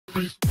So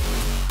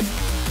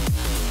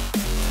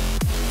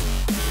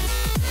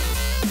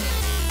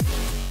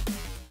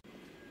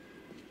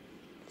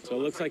it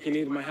looks like you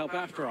needed my help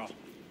after all.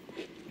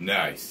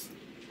 Nice.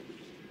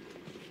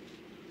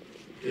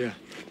 Yeah.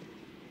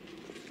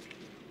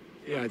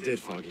 Yeah, I did,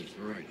 Foggy.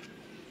 You're right.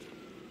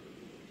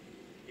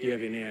 Do you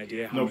have any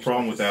idea how No much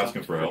problem life with has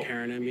asking sucked for help.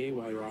 Karen and me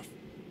while you're off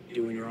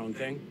doing your own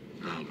thing?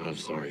 No, but I'm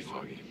sorry,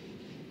 Foggy.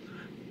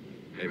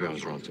 Maybe I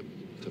was wrong to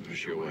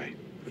push you away.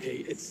 Okay,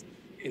 it's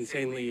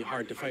insanely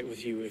hard to fight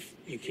with you if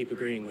you keep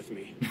agreeing with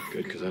me.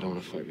 Good, because I don't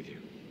want to fight with you.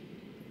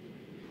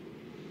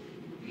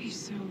 Okay,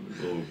 so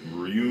Little we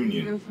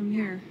reunion. go from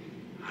here.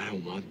 I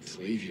don't want to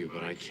leave you,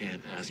 but I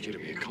can't ask you to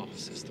be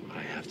accomplices to what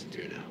I have to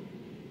do now.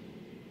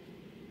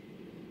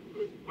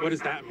 What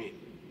does that mean?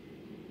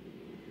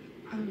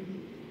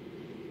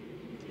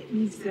 It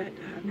means that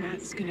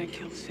Matt's gonna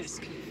kill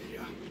Fisk.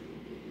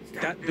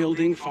 That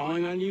building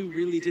falling on you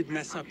really did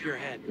mess up your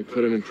head. We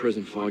put him in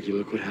prison, Foggy.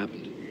 Look what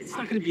happened. It's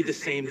not gonna be the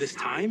same this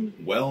time.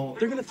 Well,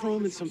 They're gonna throw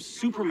him in some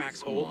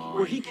supermax hole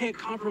where he can't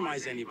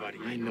compromise anybody.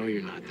 I know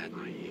you're not that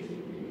naive.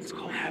 It's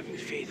called having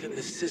faith in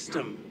the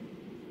system.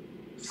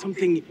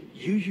 Something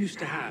you used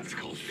to have. It's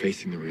called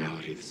facing the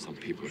reality that some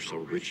people are so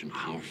rich and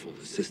powerful,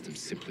 the system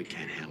simply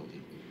can't handle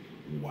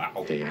them.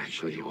 wow. They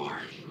actually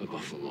are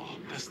above the law.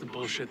 That's the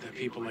bullshit that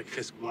people like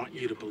Fisk want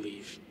you to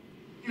believe.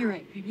 You're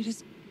right, maybe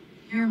just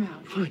hear him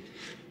out. Fine.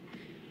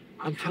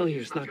 I'm telling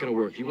you, it's not gonna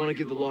work. You want to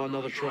give the law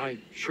another try?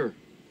 Sure.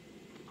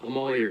 I'm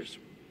all ears.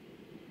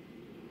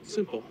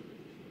 Simple.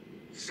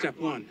 Step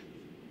 1,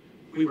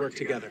 we work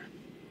together.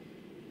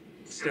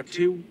 Step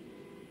 2,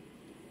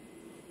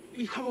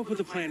 we come up with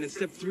a plan. And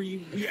step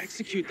 3, we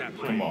execute that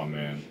plan. Come on,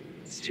 man.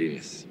 It's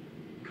genius.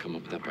 Come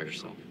up with that by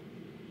yourself.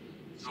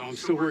 So I'm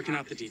still working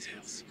out the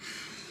details.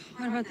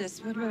 What about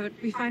this? What about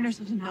we find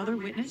ourselves another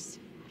witness?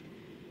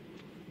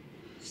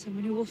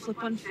 Someone who will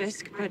flip on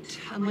Fisk, but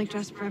unlike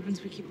Jasper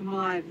Evans, we keep him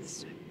alive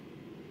this time.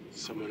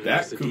 Someone who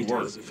That knows the could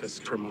details work. of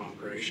Fisk's criminal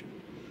operation.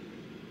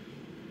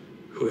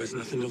 Who has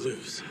nothing to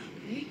lose.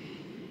 Okay?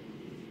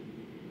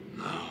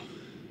 No.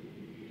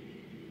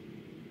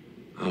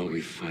 Oh,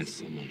 we find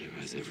someone who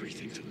has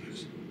everything to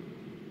lose.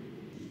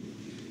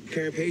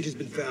 Karen Page has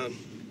been found.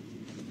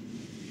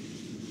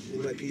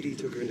 NYPD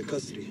took her into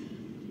custody.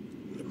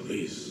 The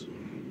police.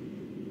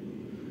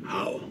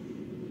 How?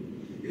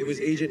 It was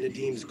Agent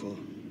Nadim's call.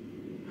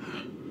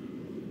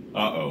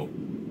 Uh-oh.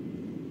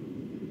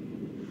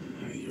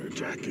 Your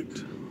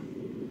jacket.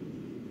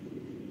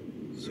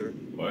 Sir?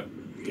 What?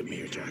 Give me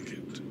your jacket.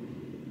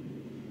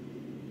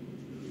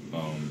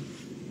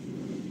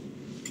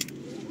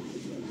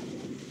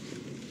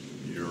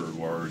 You're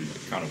already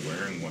kind of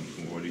wearing one.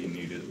 What do you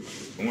need it?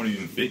 It won't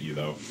even fit you,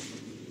 though.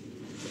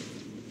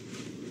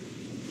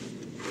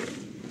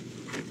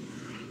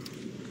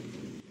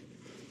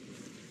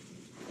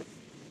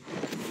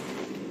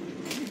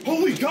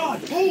 Holy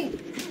God! Oh!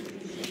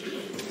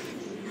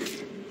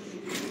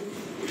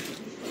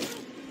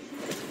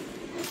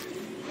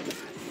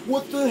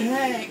 What the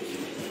heck?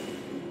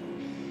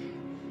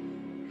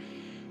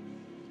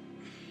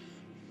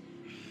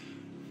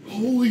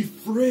 Holy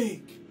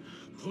frick!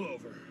 Pull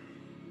over.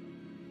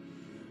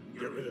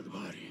 Get rid of the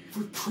body.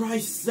 For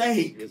Christ's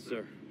sake! Yes,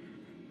 sir.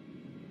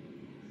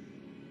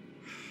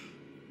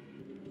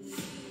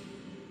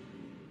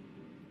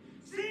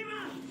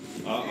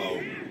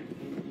 Uh-oh.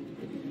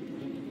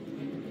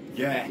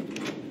 Yeah.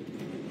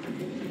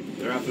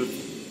 They're after...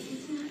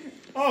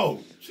 Oh,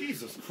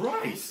 Jesus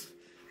Christ!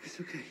 It's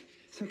okay.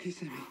 It's okay,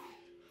 Sammy.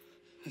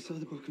 I saw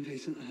the broken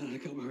vase and I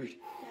got worried.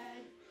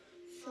 Dad,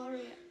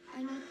 sorry,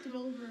 I knocked it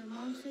over.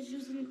 Mom said she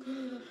was gonna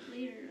clean it up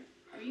later.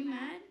 Are you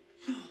mad?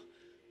 No,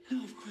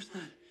 no, of course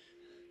not.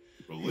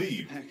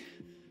 Relieved. Heck,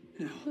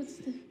 no. What's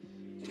the...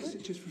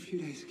 Just for a few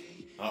days,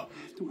 okay? I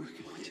have to work.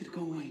 I want you to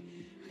go away.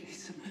 Okay,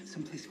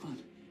 someplace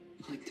fun.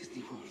 Like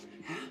Disney World,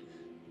 yeah?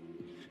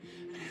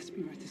 It has to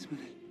be right this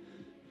minute.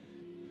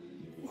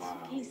 Wow.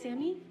 Hey,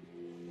 Sammy.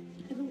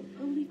 It'll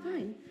be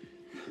fine.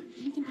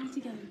 We can be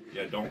together.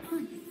 Yeah, don't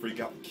freak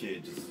out the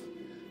kids.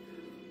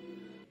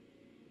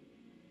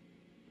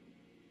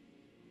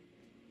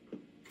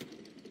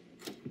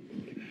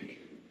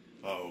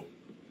 Oh.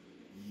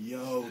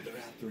 Yo, they're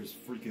after his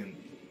freaking...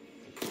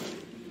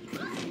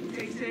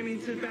 Take Sammy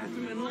into the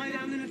bathroom and lie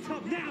down in the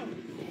tub now!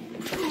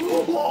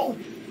 Oh!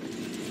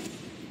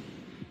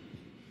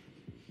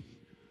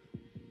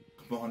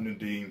 Come on,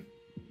 Nadim.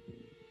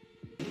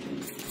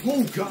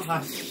 Oh,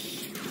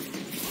 gosh!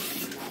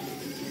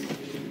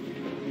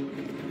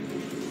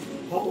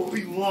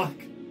 Holy luck!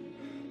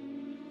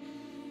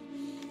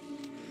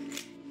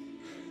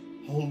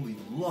 Holy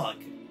luck!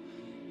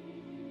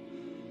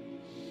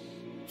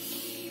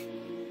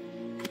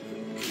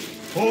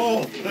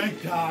 Oh,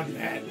 thank God,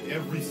 Matt.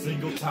 Every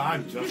single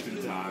time, just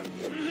in time.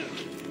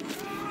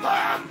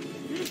 Ah!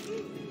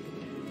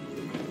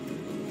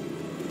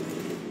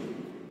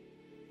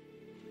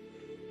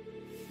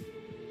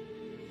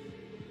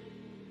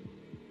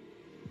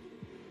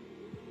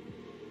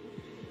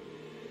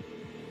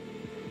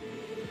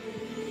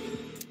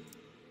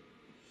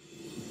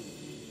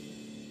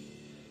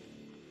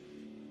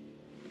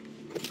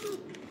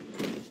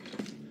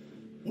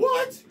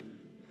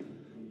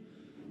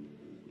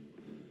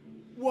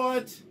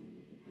 What?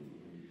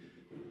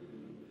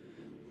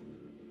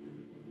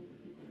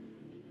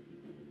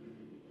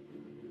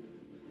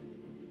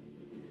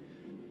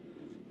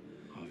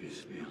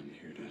 Obviously, I'm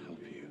here to help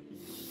you.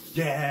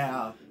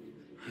 Yeah.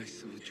 I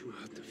sold you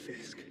out to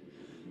Fisk.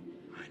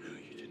 I know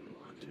you didn't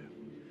want to,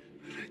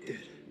 but I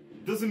did.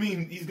 Doesn't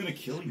mean he's gonna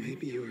kill you.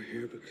 Maybe you're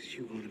here because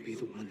you want to be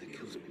the one that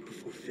kills me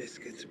before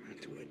Fisk gets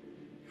around to it.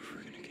 If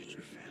we're gonna get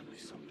your family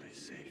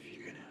someplace safe,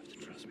 you're gonna have to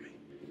trust me.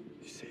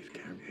 You saved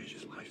Karen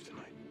Page's life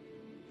tonight.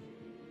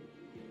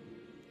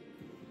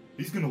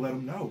 He's gonna let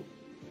him know.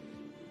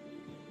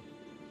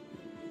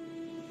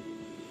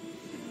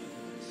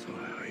 So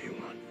I owe you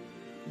one.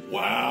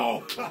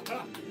 Wow.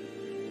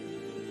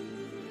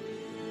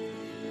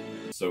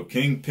 So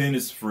Kingpin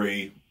is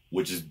free,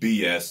 which is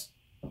BS,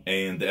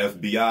 and the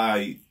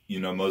FBI, you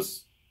know,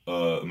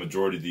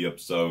 majority of the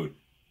episode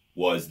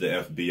was the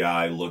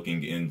FBI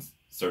looking in,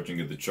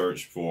 searching at the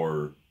church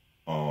for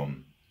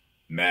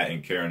Matt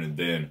and Karen, and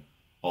then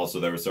also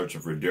they were searching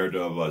for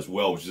Daredevil as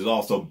well, which is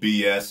also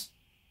BS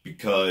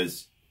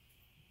because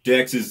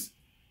Dex is,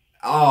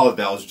 oh,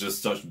 that was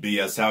just such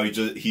BS. How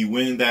he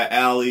went in that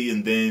alley,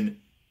 and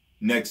then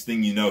next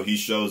thing you know, he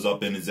shows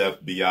up in his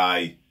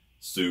FBI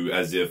suit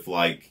as if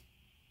like,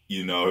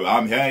 you know,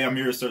 I'm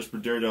here to search for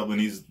Daredevil, and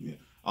he's,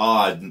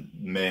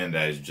 man,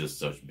 that is just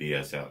such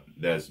BS. How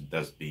that's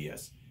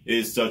BS. It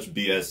is such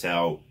BS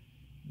how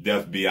the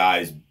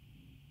FBI is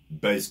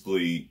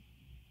basically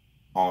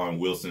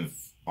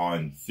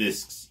on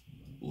Fisk's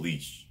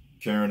leash.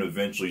 Karen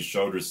eventually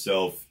showed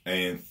herself,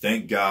 and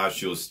thank God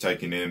she was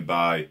taken in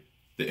by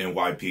the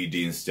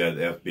NYPD instead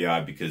of the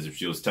FBI, because if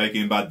she was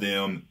taken by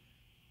them,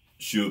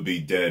 she would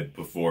be dead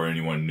before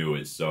anyone knew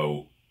it.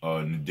 So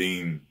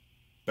Nadeem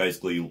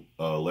basically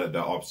let the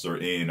officer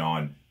in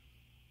on,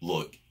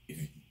 look, if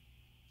you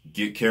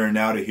get Karen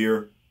out of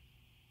here,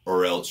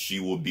 or else she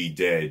will be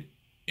dead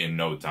in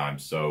no time.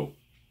 So,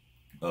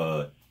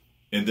 and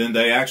then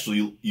they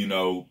actually, you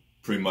know,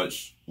 pretty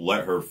much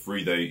let her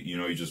free. They, you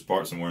know, he just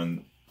parked somewhere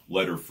and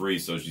let her free,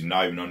 so she's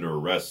not even under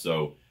arrest.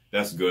 So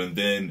that's good. And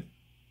then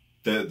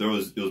it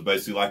was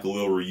basically like a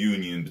little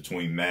reunion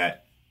between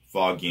Matt,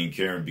 Foggy, and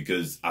Karen,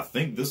 because I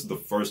think this is the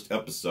first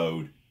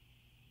episode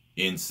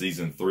in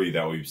season 3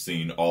 that we've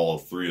seen all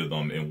 3 of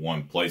them in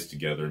one place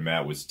together.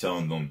 Matt was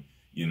telling them,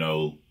 you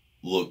know,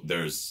 look,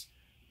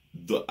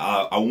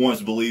 I once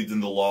believed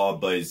in the law,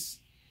 but it's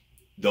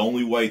the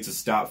only way to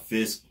stop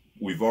Fisk.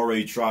 We've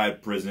already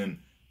tried prison.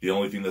 The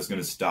only thing that's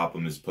going to stop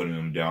him is putting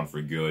him down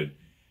for good.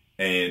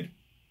 And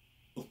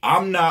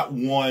I'm not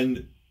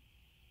one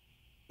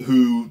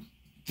who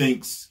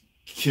thinks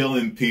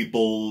killing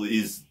people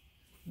is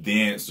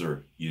the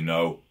answer, you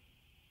know.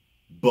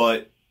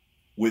 But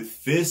with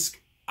Fisk,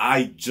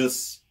 I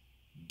just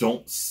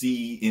don't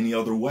see any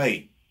other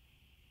way.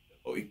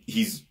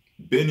 He's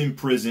been in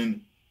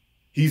prison.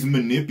 He's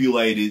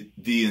manipulated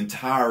the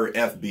entire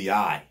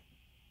FBI.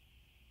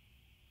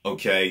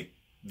 Okay?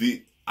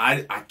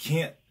 I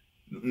can't...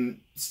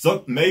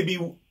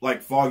 maybe,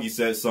 like Foggy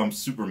said, some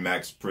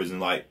supermax prison,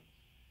 like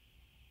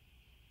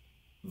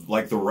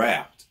the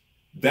Raft.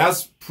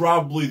 That's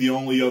probably the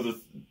only other...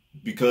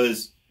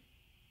 because...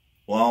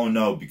 well, I don't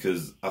know,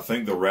 because I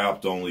think the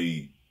Raft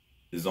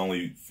is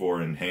only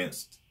for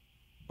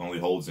only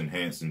holds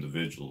enhanced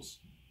individuals.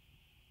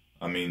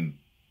 I mean,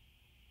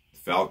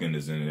 Falcon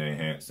is an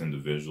enhanced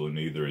individual, and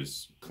neither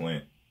is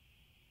Clint,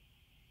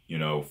 you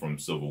know, from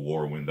Civil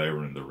War when they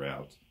were in the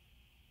Raft.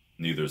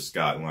 Neither is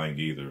Scott Lang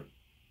either.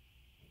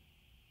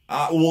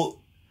 Well,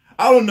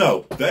 I don't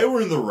know. They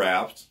were in the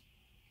Raft,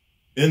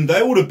 and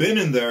they would have been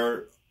in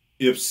there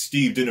if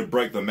Steve didn't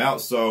break them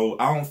out, so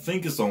I don't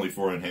think it's only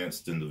for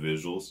enhanced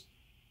individuals.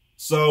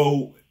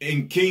 So,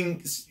 in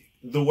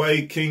the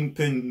way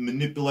Kingpin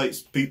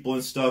manipulates people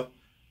and stuff,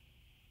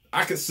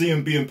 I could see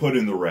him being put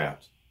in the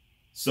Raft.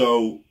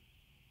 So,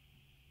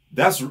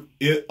 that's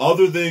it.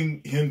 Other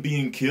than him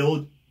being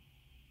killed,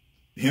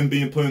 him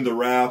being put in the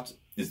Raft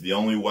is the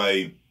only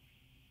way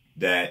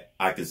that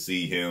I could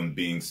see him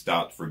being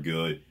stopped for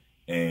good.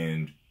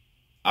 And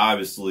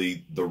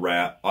obviously, the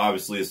Raft,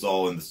 obviously it's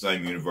all in the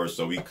same universe,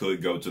 so he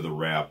could go to the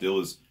Raft. It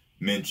was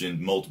mentioned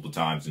multiple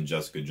times in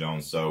Jessica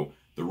Jones. So,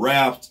 the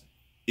Raft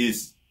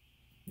is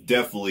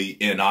definitely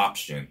an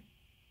option,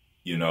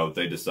 you know, if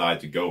they decide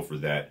to go for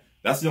that.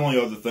 That's the only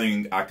other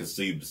thing I could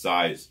see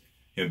besides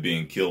him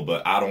being killed,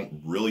 but I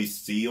don't really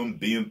see him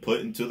being put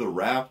into the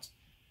Raft.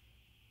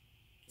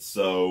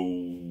 So,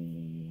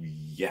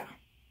 yeah.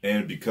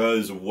 And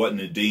because of what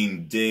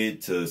Nadeem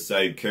did to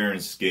save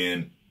Karen's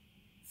skin,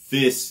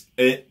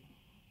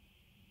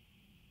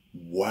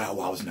 wow,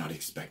 I was not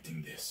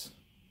expecting this.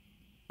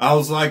 I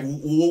was like,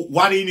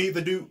 why do you need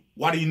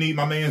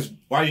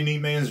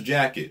man's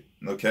jacket?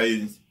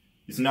 Okay,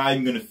 it's not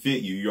even gonna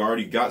fit you. You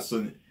already got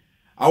some.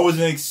 I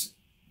wasn't.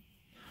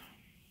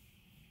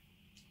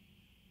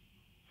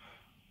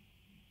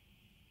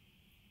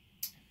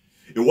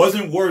 It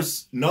wasn't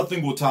worse.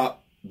 Nothing will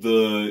top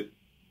the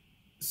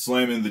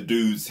slamming the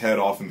dude's head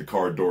off in the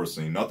car door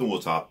scene. Nothing will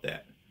top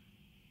that.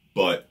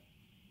 But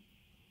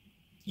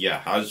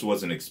yeah, I just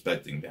wasn't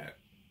expecting that.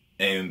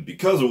 And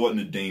because of what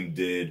Nadeem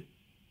did,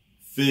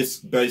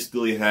 Fisk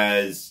basically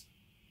has,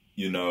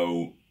 you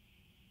know,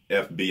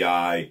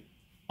 FBI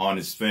on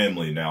his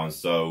family now. And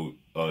so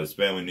his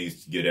family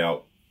needs to get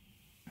out.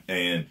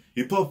 And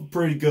he put up a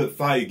pretty good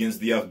fight against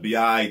the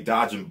FBI,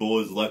 dodging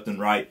bullets left and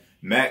right.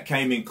 Matt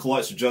came in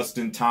clutch just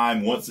in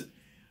time. Once it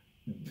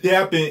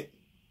happened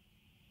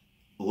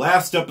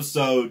last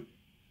episode,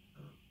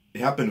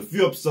 it happened a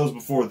few episodes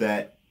before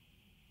that.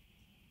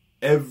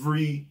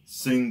 Every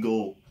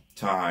single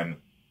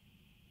time,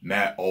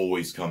 Matt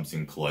always comes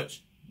in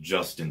clutch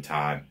just in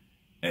time.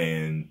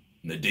 And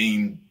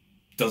Nadeem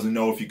doesn't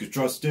know if he could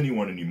trust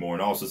anyone anymore.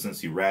 And also, since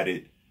he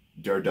ratted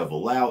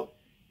Daredevil out,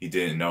 he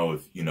didn't know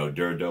if, you know,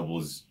 Daredevil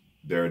was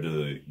there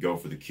to go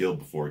for the kill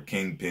before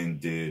Kingpin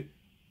did.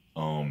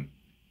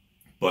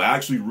 But I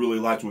actually really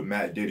liked what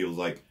Matt did. He was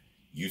like,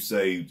 you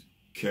saved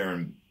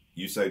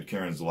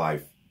Karen's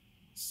life,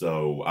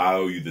 so I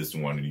owe you this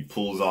one. And he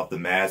pulls off the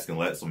mask and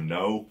lets him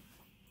know.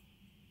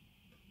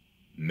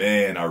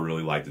 Man, I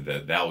really liked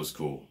that. That was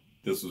cool.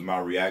 This was my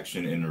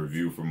reaction and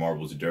review for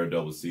Marvel's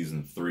Daredevil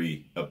Season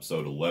 3,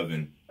 Episode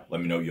 11. Let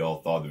me know what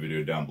y'all thought of the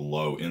video down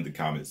below in the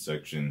comments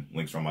section.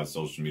 Links from my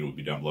social media will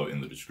be down below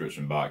in the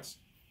description box.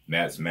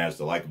 Smash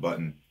the like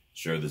button.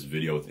 Share this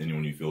video with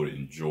anyone you feel would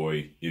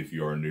enjoy. If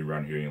you are new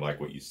around here and you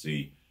like what you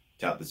see,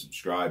 tap the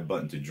subscribe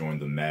button to join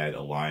the Mad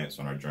Alliance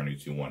on our journey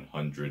to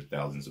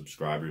 100,000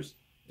 subscribers.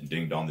 And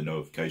ding dong the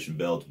notification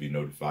bell to be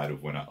notified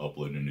of when I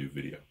upload a new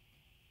video.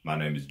 My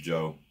name is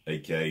Joe,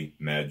 aka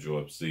Mad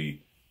Joe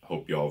FC. I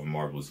hope y'all have a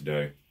marvelous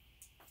day.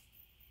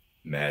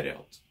 Mad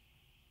out.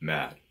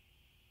 Mad.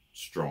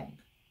 Strong.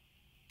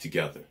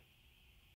 Together.